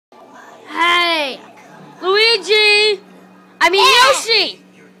I mean Yoshi!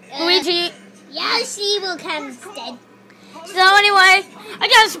 Luigi. Yoshi will come instead. So anyway, I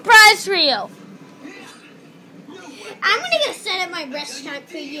got a surprise for you. I'm gonna go set up my restaurant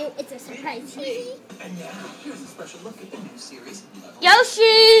for you. It's a surprise. And now, here's a special look at the new series.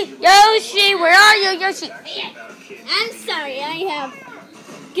 Yoshi! Yoshi! Where are you, Yoshi? I'm sorry, I have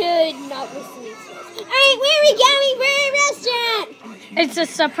good not listening skills. Alright, where are we going for a restaurant? It's a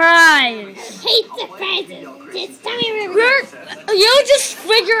surprise. I hate surprises. Just tell me where we're going. You just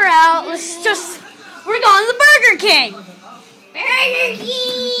figure out. We're going to the Burger King. Burger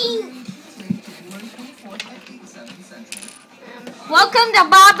King! Welcome to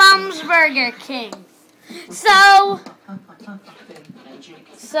Bob-Bomb's Burger King. So,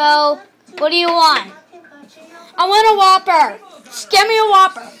 what do you want? I want a Whopper. Just give me a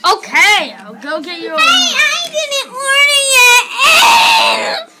Whopper. Okay, I'll go get you a Whopper. Hey, I didn't order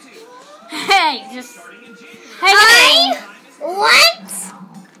yet. Hey, just... Hey, I want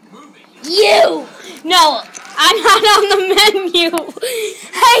you. No, I'm not on the menu.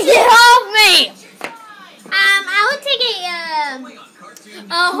 Hey, get off me. I would take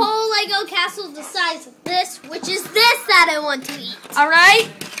a whole Lego castle the size of this, which is this that I want to eat. All right,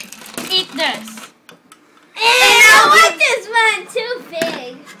 eat this. And I want this one too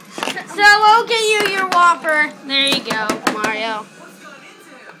big. So I'll get you your Whopper. There you go, Mario.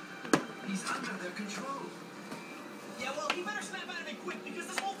 He's under their control. Yeah, well, he better snap out of it quick because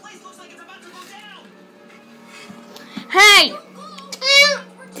this whole place looks like it's about to go down. Hey.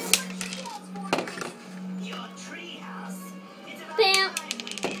 Your treehouse. It's about Bam. time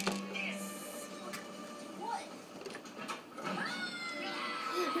we did this. What?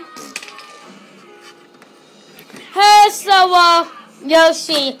 Hey, so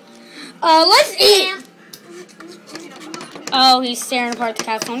Yoshi, let's eat. Oh, he's tearing apart the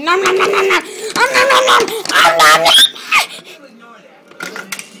castle. Nom nom nom nom nom. Nom nom nom nom. Nom nom nom. Ignore that.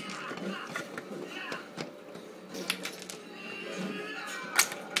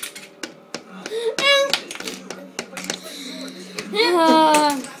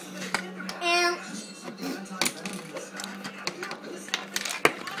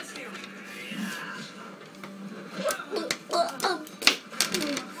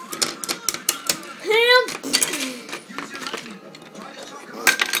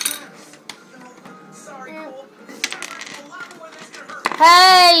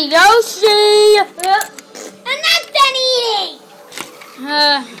 Hey, Yoshi! I'm not done eating.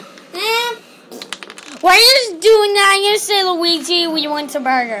 While you're doing that, I'm gonna say, Luigi, we went to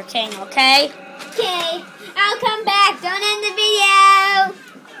Burger King, okay? Okay, I'll come back. Don't end the video.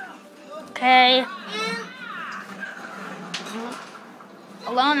 Okay.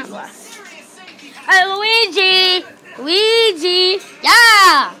 Alone at last. Hey, Luigi! Luigi!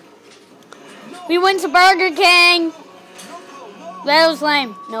 Yeah! We went to Burger King. That was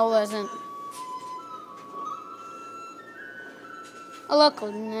lame. No, it wasn't. Oh, look,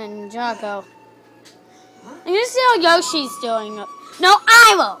 Ninjago. I'm gonna see how Yoshi's doing. No,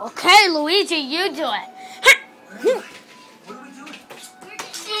 I will. Okay, Luigi, you do it. What are we doing? We're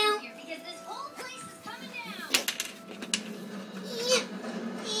getting out of here because this whole place is coming down.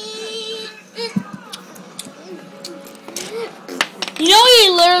 You know he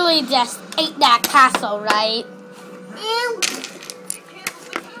literally just ate that castle, right?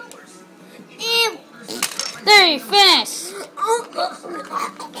 There, you finished.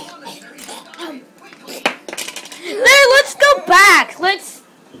 There, let's go back. We're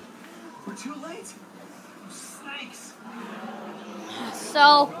too late. Snakes.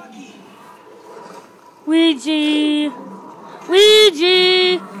 So, Ouija.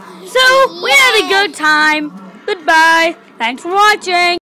 So, we had a good time. Goodbye. Thanks for watching.